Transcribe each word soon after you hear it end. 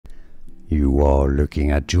You are looking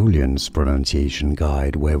at Julian's pronunciation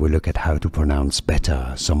guide, where we look at how to pronounce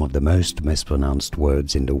better some of the most mispronounced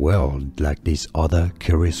words in the world, like this other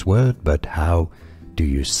curious word. But how do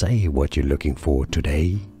you say what you're looking for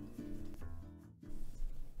today?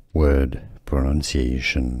 Word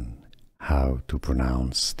pronunciation. How to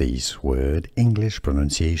pronounce this word. English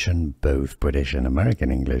pronunciation, both British and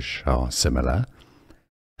American English are similar.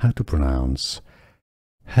 How to pronounce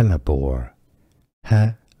hellebore.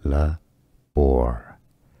 Hellebore.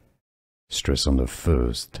 Stress on the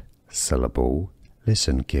first syllable.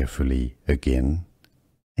 Listen carefully again.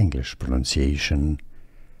 English pronunciation.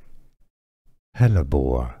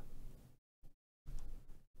 Hellebore.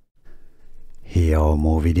 Here are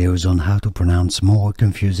more videos on how to pronounce more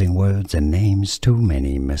confusing words and names too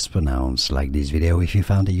many mispronounced. Like this video if you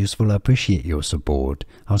found it useful. I appreciate your support.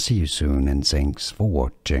 I'll see you soon and thanks for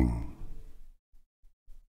watching.